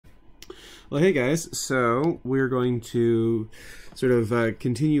Well, hey guys, so we're going to sort of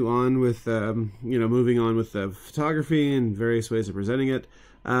continue on with, moving on with photography and various ways of presenting it.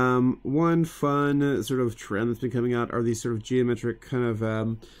 One fun sort of trend that's been coming out are these sort of geometric kind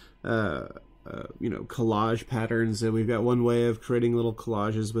of, collage patterns. And we've got one way of creating little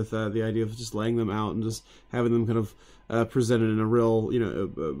collages with the idea of just laying them out and just having them kind of presented in a real,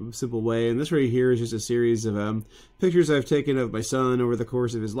 simple way. And this right here is just a series of pictures I've taken of my son over the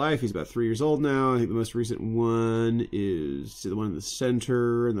course of his life. He's about 3 years old now. I think the most recent one is the one in the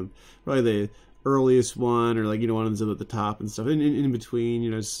center, and probably the earliest one, or one of them at the top and stuff. In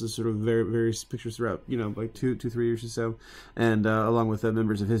between, sort of various pictures throughout, like 3 years or so, and along with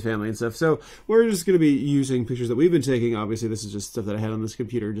members of his family and stuff. So we're just going to be using pictures that we've been taking. Obviously, this is just stuff that I had on this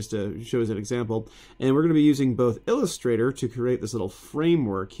computer just to show as an example. And we're going to be using both Illustrator to create this little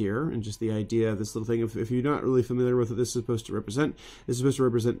framework here, and just the idea of this little thing. If you're not really familiar with what this is supposed to represent, this is supposed to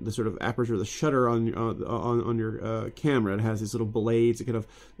represent the sort of aperture, the shutter on your camera. It has these little blades that kind of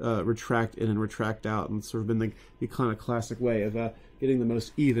retract in and retract out, and it's sort of been the kind of classic way of getting the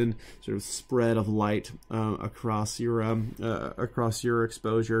most even sort of spread of light across your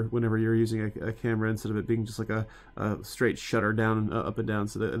exposure whenever you're using a camera, instead of it being just like a straight shutter down and up and down.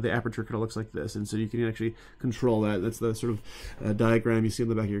 So the aperture kind of looks like this, and so you can actually control that. That's the sort of diagram you see on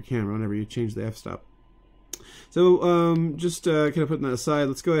the back of your camera whenever you change the f-stop. So just kind of putting that aside,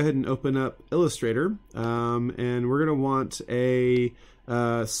 let's go ahead and open up Illustrator, and we're going to want a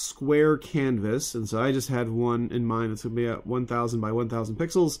square canvas. And so I just had one in mind. It's going to be 1,000 by 1,000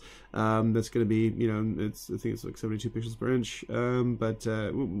 pixels. That's going to be, I think it's like 72 pixels per inch. But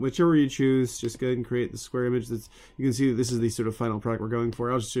whichever you choose, just go ahead and create the square image. You can see that this is the sort of final product we're going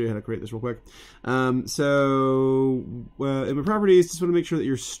for. I'll just show you how to create this real quick. So in my properties, just want to make sure that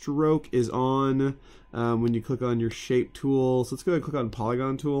your stroke is on when you click on your shape tool. So let's go ahead and click on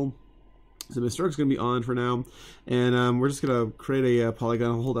polygon tool. So my stroke's going to be on for now, and we're just going to create a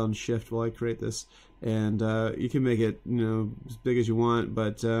polygon. I'll hold down shift while I create this, and you can make it as big as you want,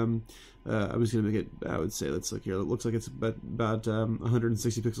 but I'm just going to make it, I would say, let's look here, it looks like it's about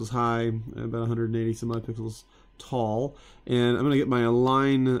 160 pixels high, about 180 some odd pixels tall. And I'm going to get my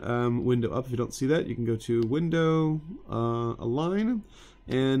align window up. If you don't see that, you can go to window, align,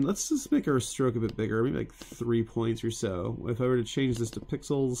 and let's just make our stroke a bit bigger, maybe like 3 points or so. If I were to change this to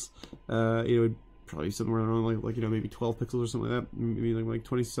pixels, it would probably somewhere around like maybe 12 pixels or something like that, maybe like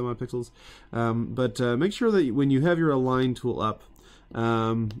 20 some odd pixels. But make sure that when you have your align tool up,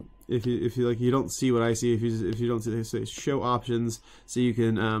 if you don't see what I see, if you don't see, say show options, so you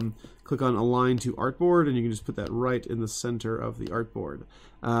can click on align to artboard, and you can just put that right in the center of the artboard.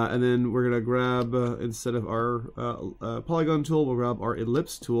 And then we're gonna grab instead of our polygon tool, we'll grab our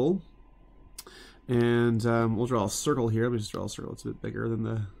ellipse tool, and we'll draw a circle here. Let me just draw a circle. It's a bit bigger than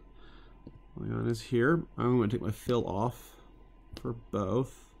the polygon is here. I'm going to take my fill off for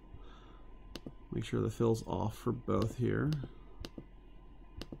both. Make sure the fill's off for both here.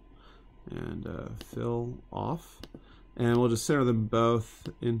 And fill off, and we'll just center them both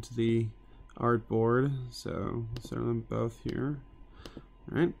into the artboard. So center them both here.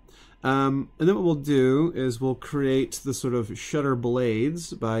 All right, and then what we'll do is we'll create the sort of shutter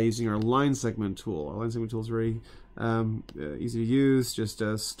blades by using our line segment tool. Our line segment tool is very easy to use. Just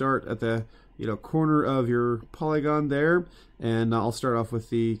start at the corner of your polygon there, and I'll start off with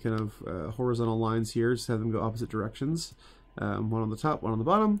the kind of horizontal lines here. Just have them go opposite directions. One on the top, one on the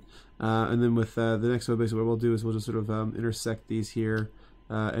bottom, and then with the next one, basically what we'll do is we'll just sort of intersect these here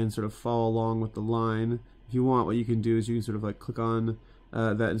and sort of follow along with the line. If you want, what you can do is you can sort of like click on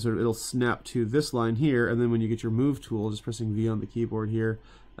that, and sort of it'll snap to this line here, and then when you get your move tool, just pressing V on the keyboard here,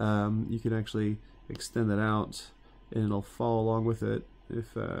 you can actually extend that out, and it'll follow along with it.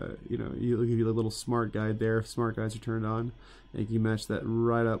 If it'll give you a little smart guide there if smart guides are turned on, and you can match that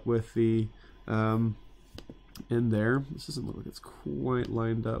right up with the in there. This doesn't look like it's quite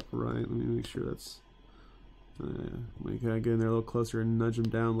lined up right. Let me make sure that's we kind of get in there a little closer and nudge them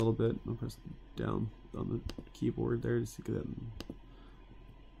down a little bit. I'll press down on the keyboard there just to get that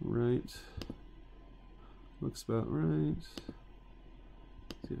right. Looks about right.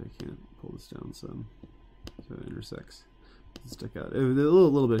 Let's see if I can't pull this down some so it intersects. Stick out a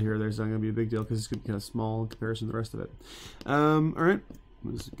little bit here. There's not going to be a big deal because it's going to be kind of small in comparison to the rest of it. All right,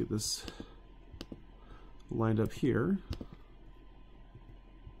 let's get this lined up here,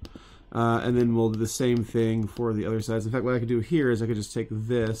 and then we'll do the same thing for the other sides. In fact, what I could do here is I could just take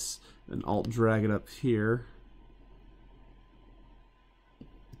this and alt drag it up here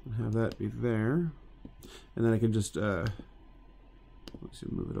and have that be there, and then I can just let's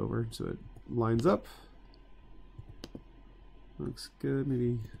move it over so it lines up. Looks good.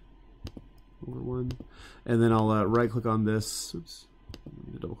 Maybe over one, and then I'll right click on this. Oops,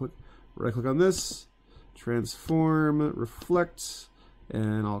 double click. Right click on this, transform, reflect,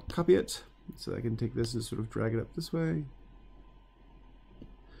 and I'll copy it so I can take this and sort of drag it up this way,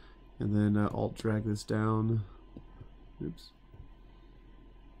 and then Alt drag this down. Oops.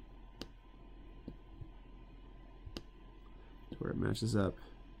 To where it matches up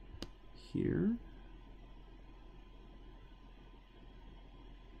here.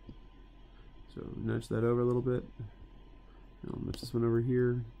 So nudge that over a little bit. I'll nudge this one over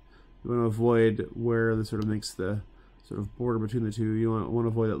here. You want to avoid where this sort of makes the sort of border between the two. You want to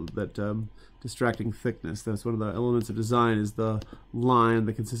avoid that distracting thickness. That's one of the elements of design, is the line,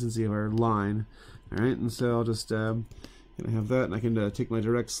 the consistency of our line. All right, and so I'll just gonna have that, and I can take my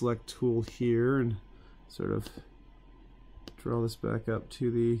direct select tool here and sort of draw this back up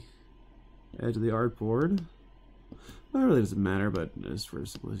to the edge of the artboard. Well, it really doesn't matter, but just for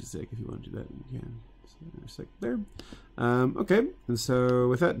simplicity's sake, if you want to do that, you can. So intersect there. Okay, and so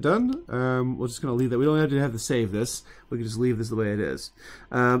with that done, we're just going to leave that. We don't have to save this. We can just leave this the way it is.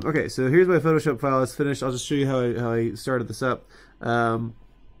 Okay, so here's my Photoshop file. It's finished. I'll just show you how I started this up.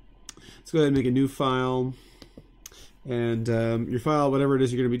 Let's go ahead and make a new file. And your file, whatever it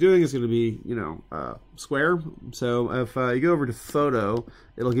is you're going to be doing, is going to be, square. So if you go over to Photo,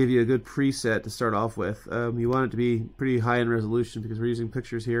 it'll give you a good preset to start off with. You want it to be pretty high in resolution because we're using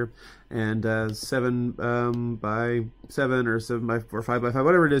pictures here, and 7 by 7 or 7 by 4, 5 by 5,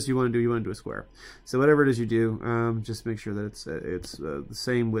 whatever it is you want to do a square. So whatever it is you do, just make sure that it's the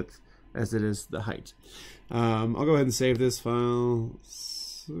same width as it is the height. I'll go ahead and save this file.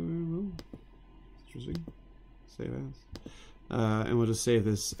 So, interesting. Save as, and we'll just save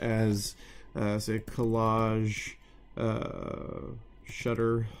this as say collage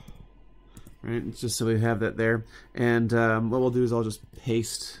shutter, right? It's just so we have that there. And what we'll do is I'll just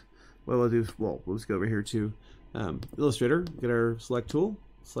paste. What we'll do is we'll just go over here to Illustrator, get our select tool,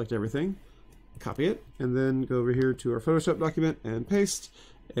 select everything, copy it, and then go over here to our Photoshop document and paste.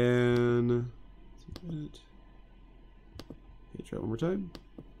 And okay, try it one more time.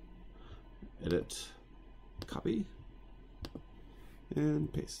 Edit. Copy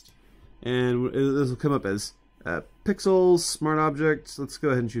and paste, and this will come up as pixels, smart objects. Let's go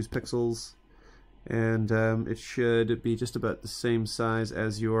ahead and choose pixels, and it should be just about the same size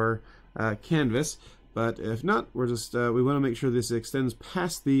as your canvas. But if not, we're just we want to make sure this extends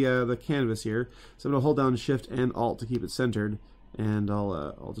past the canvas here. So I'm going to hold down Shift and Alt to keep it centered, and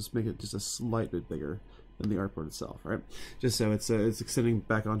I'll just make it just a slight bit bigger than the artboard itself, right? Just so it's extending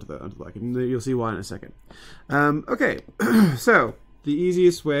back onto the black, and you'll see why in a second. Okay, so the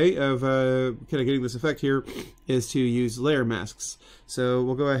easiest way of kind of getting this effect here is to use layer masks. So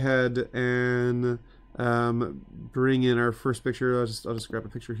we'll go ahead and bring in our first picture. I'll just grab a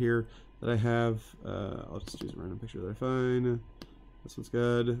picture here that I have. I'll just choose a random picture that I find. This one's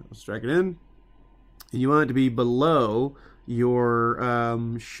good. I'll just drag it in. And you want it to be below your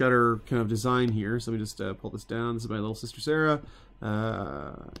shutter kind of design here. So let me just pull this down. This is my little sister Sarah,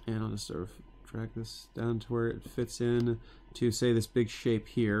 and I'll just sort of drag this down to where it fits in to, say, this big shape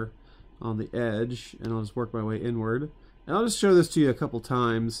here on the edge, and I'll just work my way inward. And I'll just show this to you a couple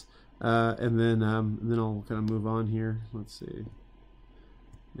times, and then I'll kind of move on here. Let's see.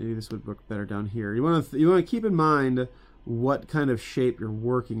 Maybe this would work better down here. You want to keep in mind what kind of shape you're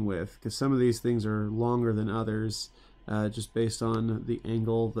working with, because some of these things are longer than others. Just based on the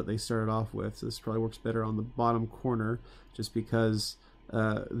angle that they started off with. So this probably works better on the bottom corner, just because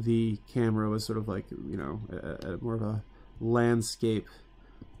the camera was sort of like, at more of a landscape,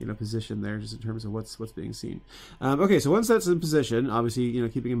 position there, just in terms of what's being seen. Okay, so once that's in position, obviously,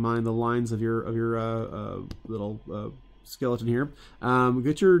 keeping in mind the lines of your little skeleton here.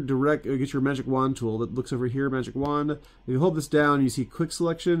 Get your magic wand tool that looks over here, magic wand. If you hold this down, you see quick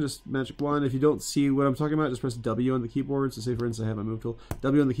selection, just magic wand. If you don't see what I'm talking about, just press W on the keyboard. So say for instance I have my move tool,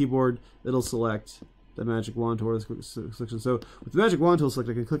 W on the keyboard, it'll select the magic wand tool or the quick selection. So with the magic wand tool select,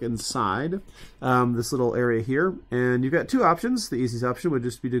 I can click inside this little area here, and you've got two options. The easiest option would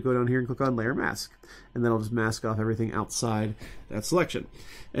just be to go down here and click on layer mask, and then I'll just mask off everything outside that selection.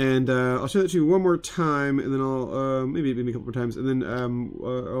 And I'll show that to you one more time, and then I'll maybe a couple more times, and then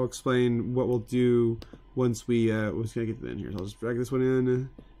I'll explain what we'll do once we get to the end here. So I'll just drag this one in.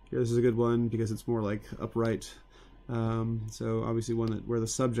 Here, this is a good one because it's more like upright. So obviously one where the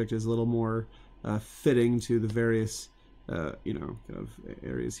subject is a little more fitting to the various, kind of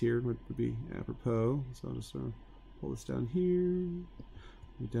areas here would be apropos. So I'll just pull this down here,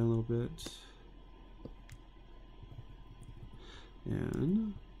 move down a little bit,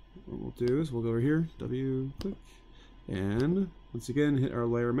 and what we'll do is we'll go over here, W, click, and once again hit our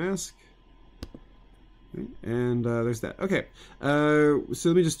layer mask, Right? And there's that. Okay, so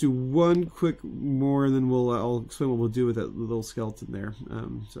let me just do one quick more, and then I'll explain what we'll do with that little skeleton there.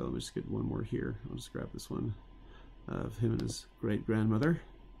 So let me just get one more here. I'll just grab this one of him and his great-grandmother.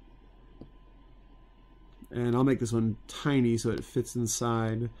 And I'll make this one tiny so it fits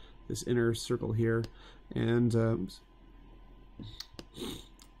inside this inner circle here. And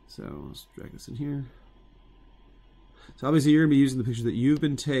so let's drag this in here. So obviously you're going to be using the picture that you've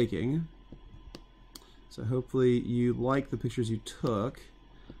been taking. So hopefully you like the pictures you took.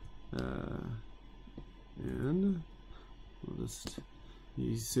 And we'll just,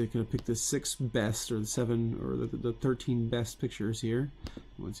 you say kind of pick the 6 best, or the 7, or the 13 best pictures here.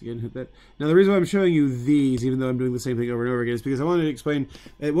 Once again, hit that. Now the reason why I'm showing you these, even though I'm doing the same thing over and over again, is because I wanted to explain,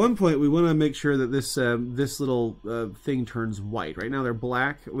 at one point we want to make sure that this this little thing turns white. Right now they're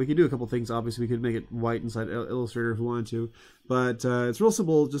black. We could do a couple things. Obviously we could make it white inside Illustrator if we wanted to. But it's real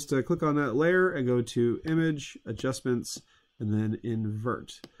simple. Just click on that layer and go to Image, Adjustments, and then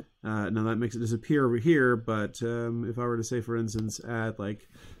Invert. Now that makes it disappear over here, but if I were to say, for instance, add like,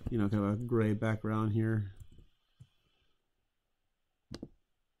 you know, kind of a gray background here,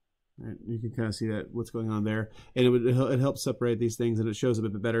 right, you can kind of see that what's going on there, and it helps separate these things, and it shows a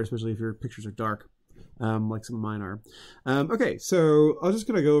bit better, especially if your pictures are dark, like some of mine are. Okay, so I'm just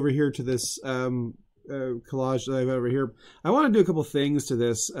gonna go over here to this collage that I've got over here. I want to do a couple things to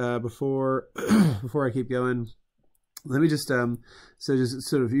this before before I keep going. Let me just so just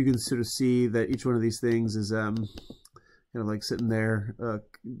sort of, you can sort of see that each one of these things is kind of like sitting there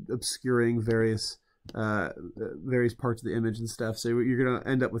obscuring various parts of the image and stuff. So you're going to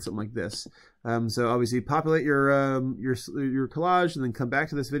end up with something like this. So obviously populate your collage and then come back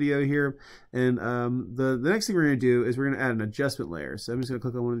to this video here. And the next thing we're going to do is we're going to add an adjustment layer. So I'm just going to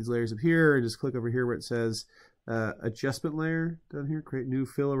click on one of these layers up here and just click over here where it says adjustment layer down here, create new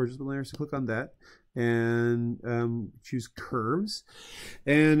fill or adjustment layer. So click on that and choose curves.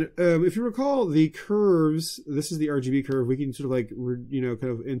 And if you recall, the curves, this is the RGB curve. We can sort of like, you know,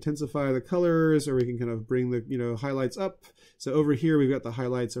 kind of intensify the colors, or we can kind of bring the, you know, highlights up. So over here we've got the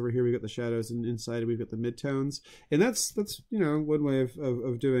highlights, over here we've got the shadows, and inside we've got the midtones. And that's you know, one way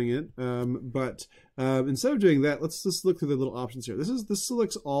of doing it. But instead of doing that, let's just look through the little options here. This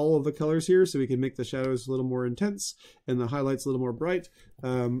selects all of the colors here, so we can make the shadows a little more intense and the highlights a little more bright.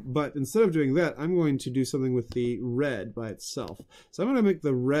 But instead of doing that, I'm going to do something with the red by itself. So I'm going to make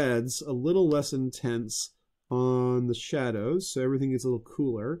the reds a little less intense on the shadows, so everything gets a little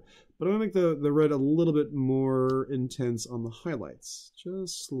cooler. But I'm going to make the red a little bit more intense on the highlights,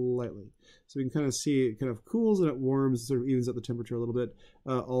 just slightly. So we can kind of see it kind of cools and it warms, sort of evens out the temperature a little bit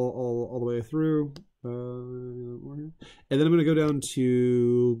all the way through. And then I'm going to go down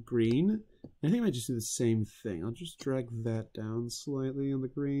to green. I think I might just do the same thing. I'll just drag that down slightly on the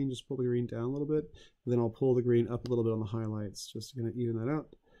green, just pull the green down a little bit. And then I'll pull the green up a little bit on the highlights, just to kind of even that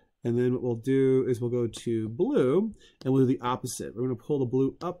out. And then what we'll do is we'll go to blue, and we'll do the opposite. We're going to pull the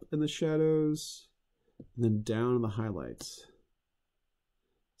blue up in the shadows, and then down in the highlights.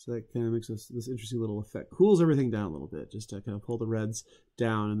 So that kind of makes this interesting little effect. Cools everything down a little bit, just to kind of pull the reds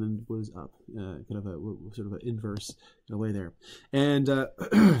down and then the blues up. Kind of a sort of an inverse in a way there. And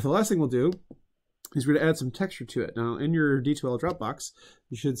the last thing we'll do is we're going to add some texture to it. Now, in your D2L Dropbox,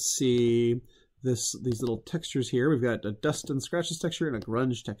 you should see these little textures here. We've got a dust and scratches texture and a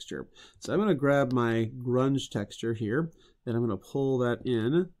grunge texture. So I'm going to grab my grunge texture here, and I'm going to pull that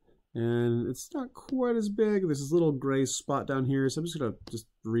in. And it's not quite as big. There's this little gray spot down here, so I'm just going to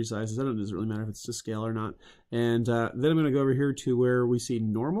resize this. It doesn't really matter if it's to scale or not. And then I'm going to go over here to where we see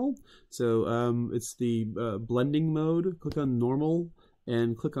normal. So it's the blending mode. Click on normal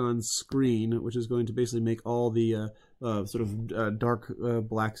and click on screen, which is going to basically make all the sort of dark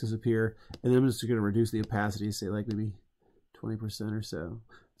blacks disappear. And then I'm just going to reduce the opacity, say like maybe 20% or so.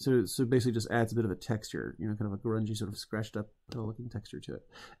 So basically just adds a bit of a texture, you know, kind of a grungy sort of scratched up looking texture to it.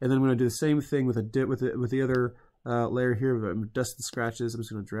 And then I'm going to do the same thing with the other layer here with dust and scratches. I'm just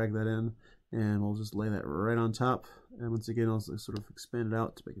going to drag that in, and we'll just lay that right on top. And once again, I'll sort of expand it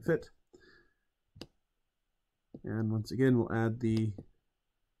out to make it fit. And once again, we'll add the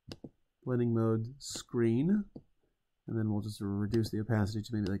blending mode screen, and then we'll just reduce the opacity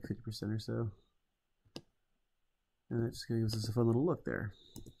to maybe like 50% or so. And that just gives us a fun little look there.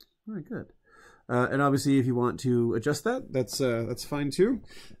 All right, good. And obviously, if you want to adjust that, that's fine too.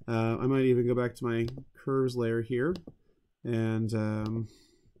 I might even go back to my curves layer here and go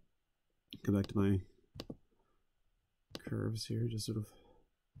back to my curves here. Just sort of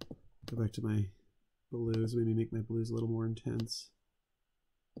go back to my blues. Maybe make my blues a little more intense.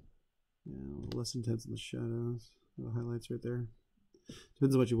 Yeah, a little less intense in the shadows. The highlights right there.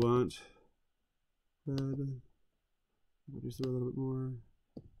 Depends on what you want. Reduce it a little bit more.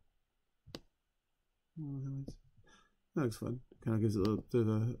 That looks fun. Kind of gives it a little bit of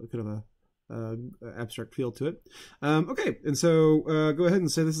a kind of a abstract feel to it. Okay, and so go ahead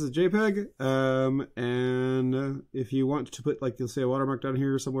and say this is a JPEG. And if you want to put, like, you'll say a watermark down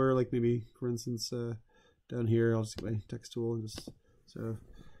here somewhere, like maybe, for instance, down here, I'll just get my text tool and just so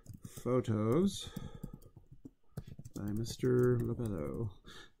photos by Mr. Lopello,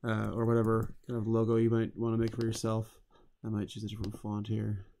 or whatever kind of logo you might want to make for yourself. I might choose a different font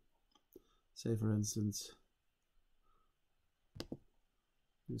here. Say, for instance,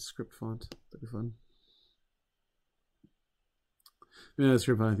 script font. That'd be fun. Yeah, the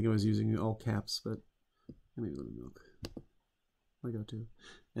script font, I think I was using all caps, but I mean, milk. I go to,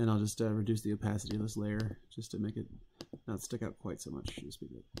 and I'll just reduce the opacity of this layer just to make it not stick out quite so much. Just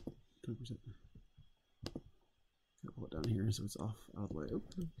make it 20%. I'll pull it down here so it's off out of the way.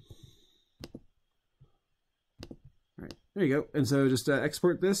 All right, there you go. And so just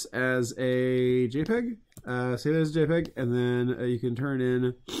export this as a JPEG, save it as a JPEG, and then you can turn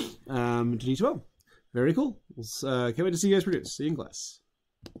in to D12. Very cool. Can't wait to see you guys produce. See you in class.